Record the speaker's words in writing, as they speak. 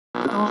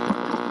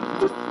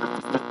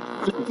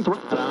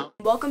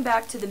Welcome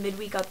back to the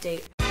Midweek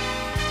Update.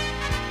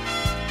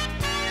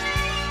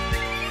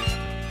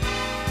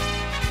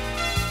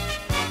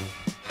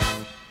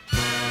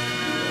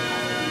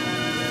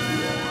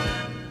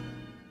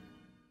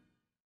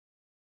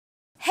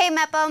 Hey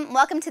Mepham,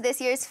 welcome to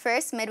this year's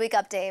first Midweek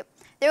Update.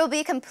 There will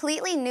be a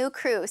completely new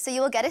crew, so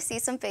you will get to see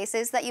some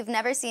faces that you've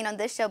never seen on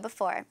this show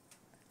before.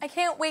 I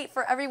can't wait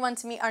for everyone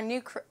to meet our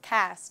new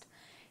cast.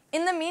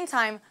 In the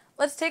meantime,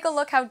 let's take a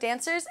look how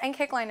dancers and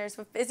kickliners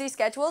with busy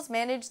schedules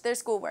manage their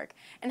schoolwork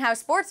and how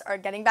sports are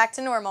getting back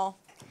to normal.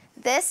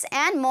 This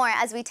and more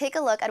as we take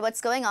a look at what's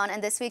going on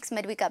in this week's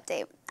Midweek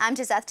Update. I'm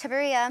Gizzeth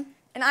Chavarria.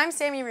 And I'm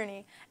Sammi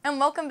Rooney, and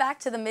welcome back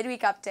to the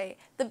Midweek Update,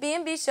 the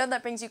B&B show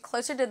that brings you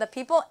closer to the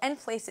people and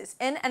places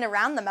in and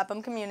around the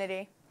Mepham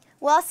community.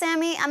 Well,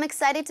 Sammi, I'm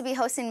excited to be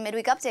hosting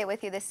Midweek Update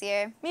with you this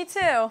year. Me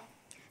too.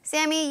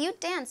 Sammi, you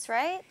dance,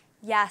 right?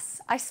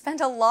 Yes, I spend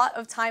a lot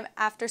of time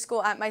after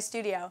school at my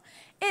studio.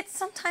 It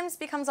sometimes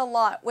becomes a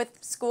lot with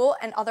school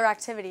and other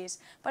activities,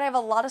 but I have a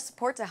lot of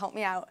support to help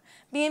me out.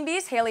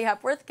 B&B's Haley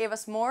Hepworth gave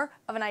us more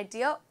of an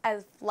idea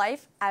of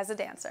life as a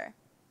dancer.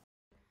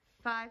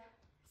 5,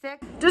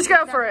 6. Just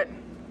go for it.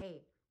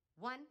 8.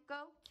 1,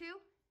 go, 2,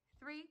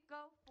 3, go,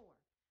 4.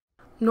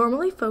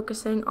 Normally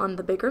focusing on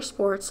the bigger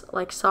sports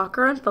like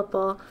soccer and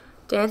football,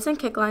 dance and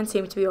kickline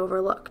seem to be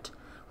overlooked.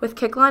 With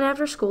kickline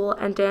after school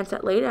and dance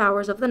at late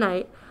hours of the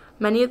night,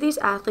 many of these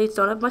athletes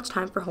don't have much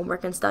time for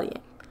homework and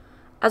studying.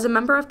 As a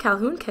member of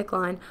Calhoun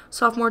Kickline,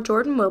 sophomore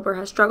Jordan Wilbur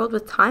has struggled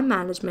with time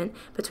management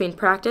between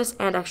practice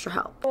and extra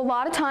help. A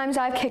lot of times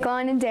I have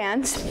kickline and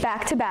dance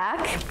back to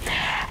back,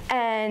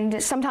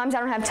 and sometimes I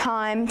don't have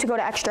time to go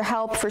to extra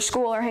help for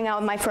school or hang out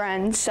with my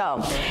friends,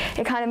 so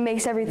it kind of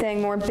makes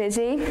everything more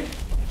busy.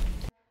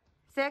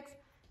 6,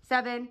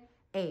 7,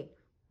 8.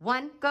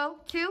 1, go,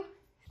 2,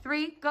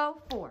 3,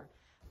 go, 4.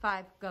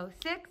 5, go,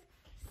 6,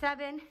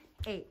 7,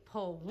 8.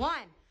 Pull 1.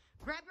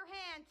 Grab your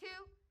hand, 2,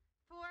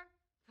 4,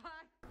 5.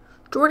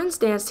 Jordan's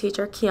dance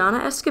teacher, Kiana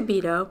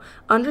Escobedo,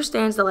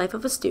 understands the life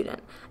of a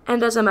student,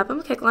 and as a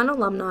Mepham Kickline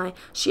alumni,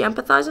 she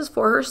empathizes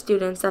for her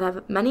students that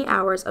have many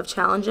hours of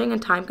challenging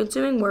and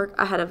time-consuming work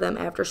ahead of them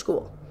after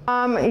school.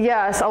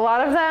 Yes, a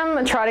lot of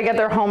them try to get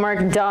their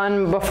homework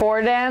done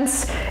before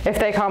dance if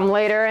they come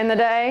later in the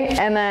day,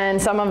 and then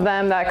some of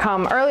them that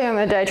come earlier in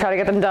the day try to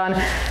get them done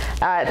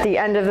at the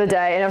end of the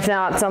day, and if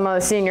not, some of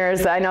the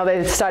seniors, I know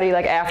they study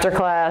like after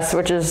class,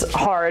 which is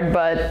hard,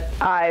 but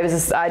I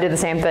did the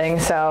same thing,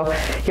 so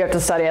you have to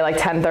study at like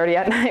 10:30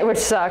 at night, which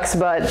sucks,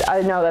 but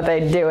I know that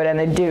they do it and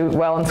they do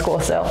well in school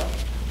still.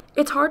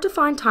 It's hard to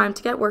find time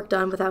to get work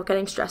done without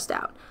getting stressed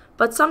out,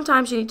 but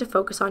sometimes you need to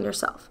focus on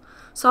yourself.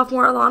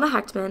 Sophomore Alana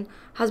Hechtman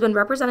has been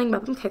representing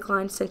Mepham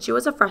Kickline since she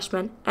was a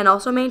freshman and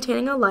also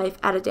maintaining a life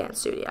at a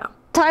dance studio.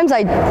 Sometimes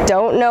I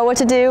don't know what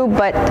to do,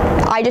 but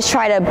I just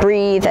try to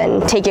breathe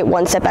and take it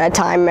one step at a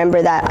time.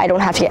 Remember that I don't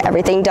have to get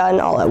everything done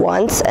all at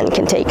once and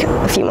can take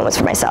a few moments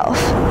for myself.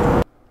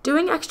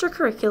 Doing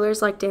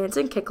extracurriculars like dance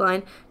and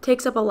kickline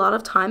takes up a lot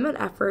of time and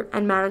effort,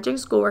 and managing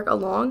schoolwork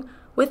along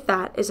with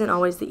that isn't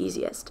always the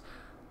easiest.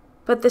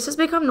 But this has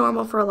become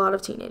normal for a lot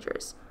of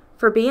teenagers.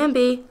 For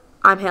B&B,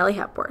 I'm Haley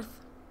Hepworth.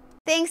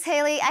 Thanks,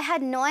 Haley. I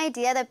had no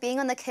idea that being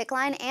on the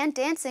kickline and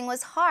dancing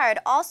was hard,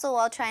 also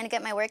while trying to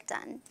get my work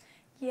done.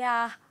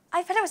 Yeah,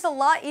 I bet it was a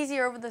lot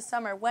easier over the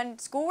summer when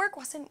schoolwork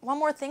wasn't one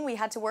more thing we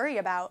had to worry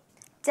about.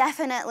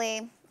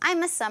 Definitely. I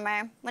miss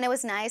summer, when it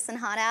was nice and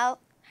hot out.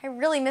 I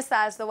really miss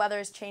that as the weather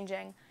is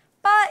changing.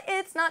 But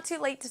it's not too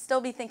late to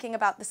still be thinking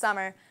about the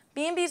summer.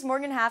 B&B's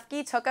Morgan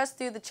Hafke took us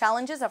through the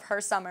challenges of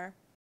her summer.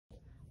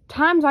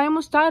 Times I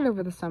almost died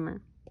over the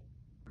summer.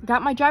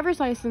 Got my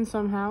driver's license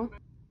somehow.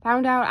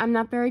 Found out I'm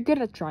not very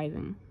good at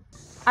driving.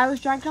 I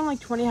was dragged on like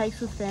 20 hikes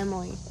with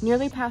family,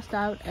 nearly passed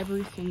out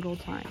every single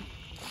time.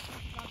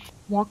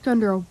 Walked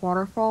under a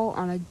waterfall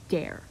on a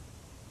dare,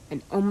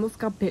 and almost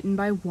got bitten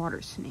by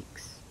water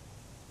snakes.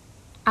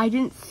 I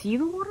didn't see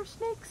the water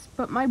snakes,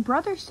 but my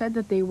brother said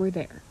that they were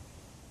there.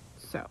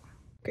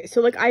 Okay,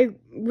 so like I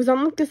was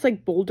on like this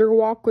like boulder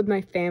walk with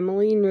my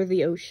family near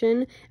the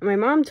ocean, and my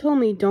mom told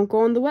me don't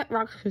go on the wet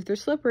rocks because they're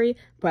slippery,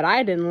 but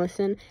I didn't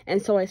listen,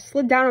 and so I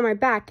slid down on my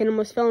back and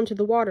almost fell into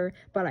the water,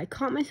 but I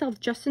caught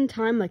myself just in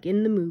time like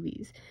in the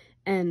movies.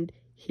 And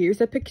here's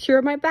a picture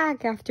of my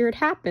back after it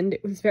happened.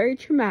 It was very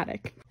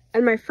traumatic.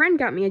 And my friend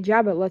got me a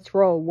job at Let's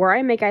Roll, where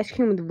I make ice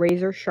cream with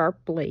razor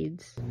sharp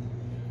blades.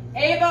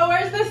 Ava,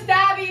 where's the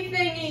stabby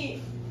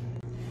thingy?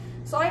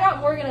 So I got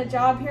Morgan a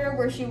job here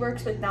where she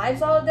works with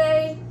knives all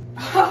day.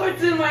 Oh,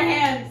 it's in my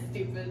hand,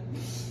 stupid.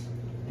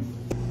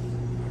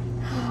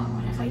 Oh,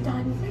 what have I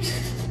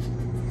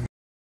done?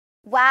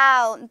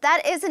 Wow,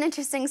 that is an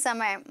interesting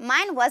summer.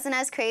 Mine wasn't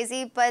as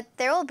crazy, but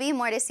there will be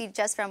more to see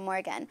just from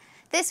Morgan.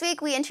 This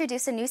week, we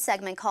introduced a new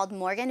segment called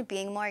Morgan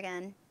Being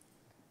Morgan.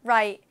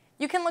 Right.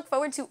 You can look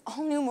forward to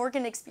all new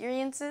Morgan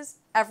experiences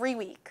every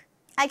week.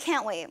 I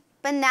can't wait.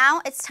 But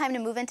now it's time to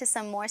move into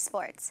some more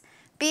sports.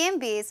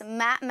 B&B's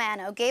Matt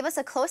Manno gave us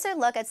a closer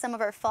look at some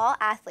of our fall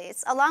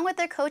athletes, along with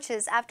their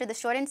coaches after the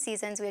shortened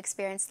seasons we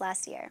experienced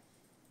last year.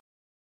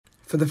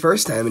 For the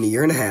first time in a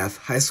year and a half,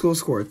 high school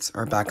sports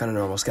are back on a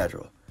normal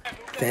schedule.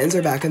 Fans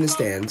are back in the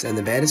stands, and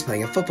the band is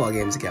playing at football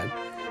games again.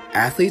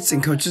 Athletes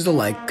and coaches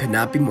alike could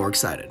not be more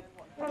excited.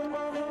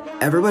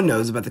 Everyone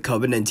knows about the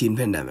COVID-19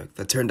 pandemic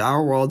that turned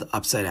our world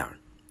upside down.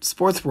 The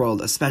sports world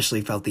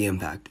especially felt the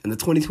impact, and the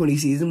 2020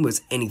 season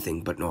was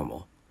anything but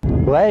normal.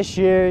 Last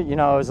year, it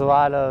was a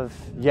lot of,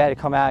 you had to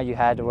come out, you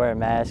had to wear a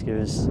mask. It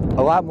was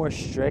a lot more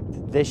strict.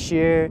 This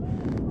year,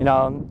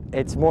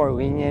 it's more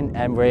lenient,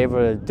 and we're able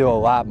to do a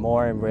lot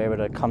more, and we're able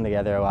to come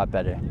together a lot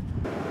better.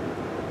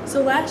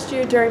 So last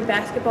year during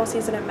basketball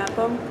season at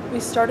Mepham,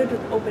 we started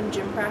with open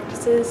gym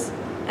practices,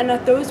 and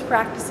at those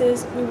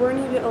practices, we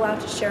weren't even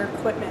allowed to share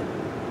equipment.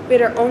 We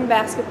had our own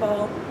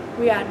basketball,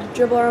 we had to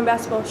dribble our own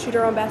basketball, shoot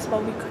our own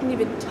basketball, we couldn't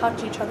even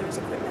touch each other's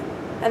equipment,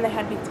 and they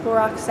had to be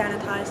Clorox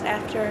sanitized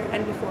after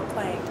and before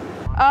playing.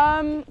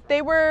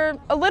 They were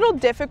a little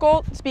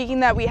difficult, speaking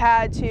that we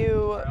had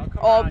to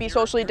all be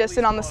socially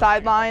distant on the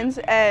sidelines,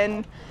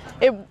 and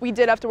we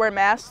did have to wear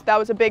masks. That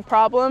was a big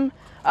problem.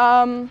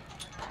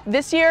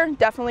 This year,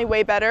 definitely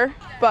way better,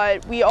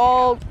 but we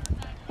all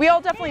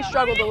definitely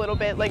struggled a little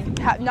bit.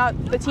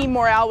 The team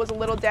morale was a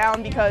little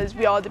down because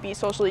we all had to be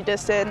socially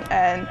distant,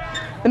 and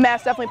the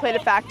mask definitely played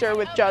a factor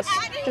with just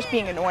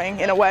being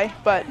annoying in a way,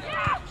 but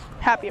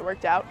happy it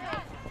worked out.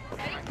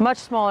 Much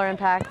smaller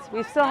impact.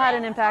 We've still had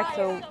an impact,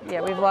 so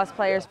yeah, we've lost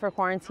players for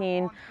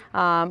quarantine,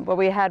 but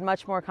we had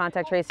much more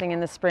contact tracing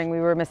in the spring. We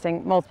were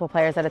missing multiple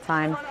players at a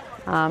time.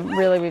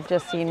 Really, we've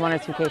just seen 1 or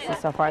 2 cases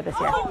so far this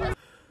year.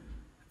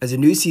 As a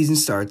new season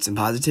starts and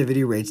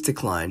positivity rates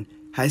decline,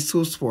 high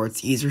school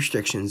sports ease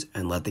restrictions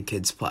and let the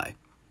kids play.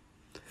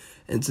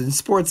 And since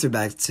sports are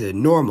back to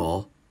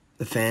normal,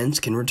 the fans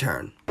can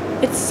return.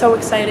 It's so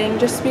exciting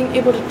just being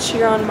able to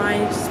cheer on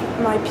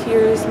my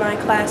peers, my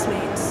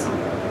classmates,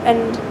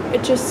 and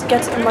it just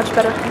gets a much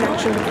better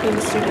connection between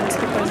the students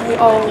because we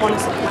all want to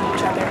support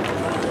each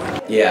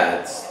other.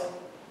 Yeah, it's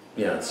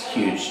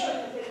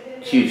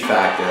a huge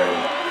factor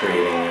in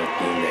creating a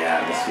game day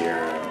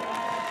atmosphere.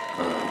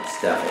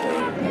 It's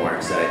definitely more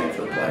exciting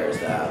for the players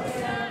to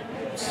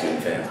have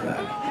student fans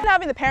back.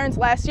 Having the parents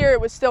last year,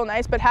 it was still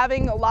nice, but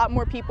having a lot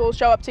more people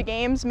show up to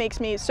games makes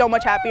me so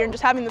much happier, and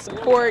just having the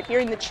support,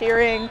 hearing the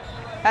cheering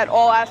at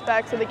all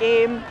aspects of the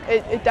game,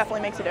 it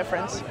definitely makes a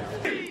difference.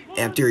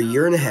 After a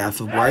year and a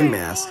half of wearing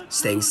masks,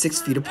 staying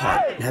 6 feet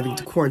apart, and having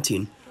to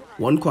quarantine,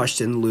 one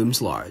question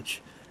looms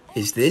large.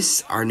 Is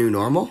this our new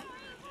normal?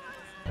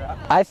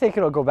 I think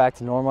it'll go back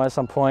to normal at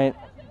some point.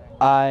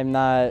 I'm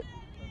not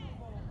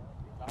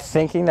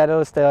thinking that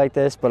it'll stay like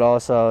this, but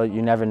also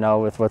you never know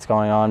with what's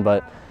going on,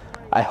 but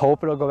I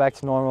hope it'll go back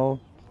to normal,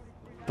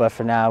 but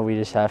for now we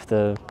just have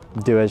to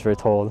do as we're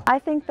told. I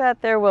think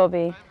that there will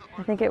be.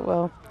 I think it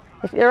will.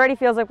 It already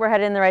feels like we're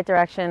headed in the right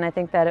direction. I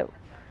think that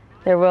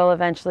there will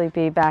eventually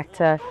be back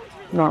to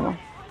normal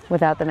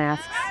without the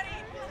masks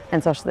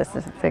and social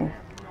distancing.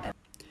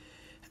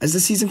 As the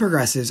season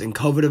progresses and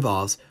COVID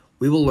evolves,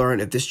 we will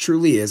learn if this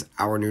truly is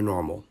our new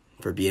normal.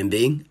 For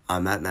B&B,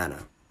 I'm Matt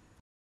Manno.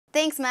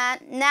 Thanks,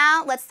 Matt.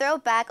 Now let's throw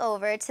it back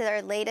over to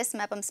our latest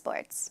Mepham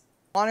sports.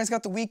 Honors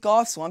got the week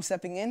off, so I'm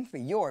stepping in for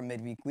your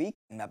midweek week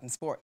in Mepham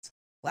sports.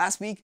 Last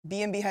week,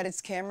 B&B had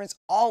its cameras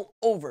all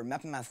over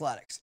Mepham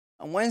athletics.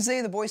 On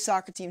Wednesday, the boys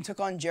soccer team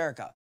took on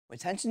Jericho. With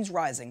tensions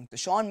rising,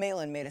 Deshaun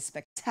Maitland made a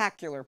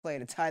spectacular play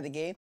to tie the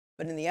game,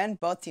 but in the end,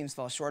 both teams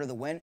fell short of the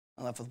win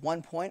and left with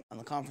 1 point on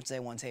the Conference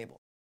A1 table.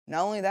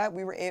 Not only that,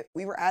 we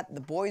were at the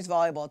boys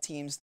volleyball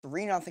team's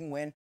 3-0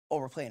 win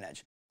over Plain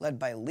Edge. Led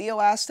by Leo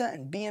Asta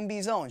and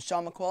B&B's own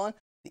Sean McQuillan,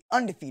 the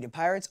undefeated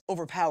Pirates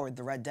overpowered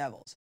the Red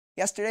Devils.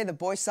 Yesterday, the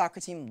boys soccer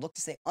team looked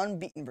to stay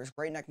unbeaten versus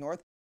Great Neck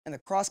North, and the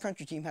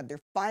cross-country team had their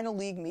final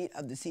league meet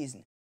of the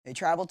season. They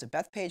traveled to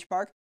Bethpage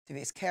Park to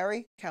face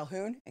Cary,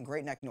 Calhoun, and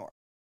Great Neck North.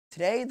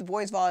 Today, the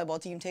boys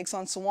volleyball team takes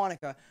on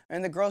Sewantica,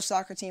 and the girls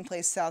soccer team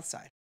plays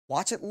Southside.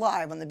 Watch it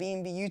live on the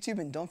B&B YouTube,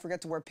 and don't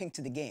forget to wear pink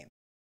to the game.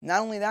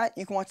 Not only that,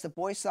 you can watch the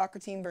boys soccer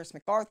team versus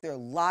MacArthur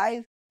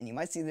live, and you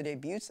might see the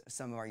debuts of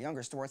some of our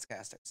younger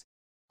sportscasters.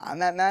 I'm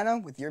Matt Manno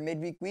with your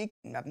midweek week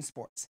in Mepham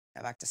Sports.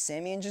 Now back to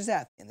Sammi and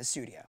Gizzeth in the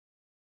studio.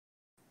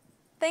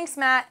 Thanks,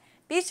 Matt.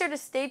 Be sure to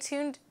stay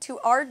tuned to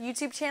our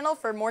YouTube channel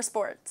for more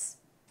sports.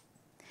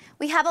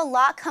 We have a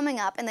lot coming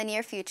up in the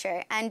near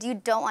future, and you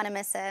don't want to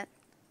miss it.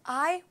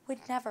 I would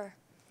never.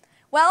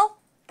 Well,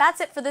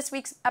 that's it for this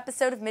week's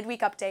episode of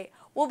Midweek Update.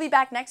 We'll be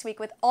back next week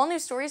with all new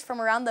stories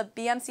from around the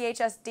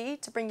BMCHSD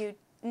to bring you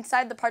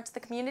inside the parts of the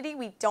community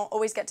we don't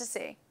always get to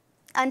see.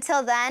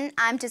 Until then,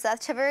 I'm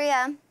Gizzeth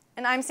Chavarria.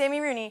 And I'm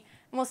Sammi Rooney,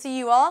 and we'll see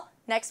you all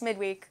next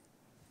midweek.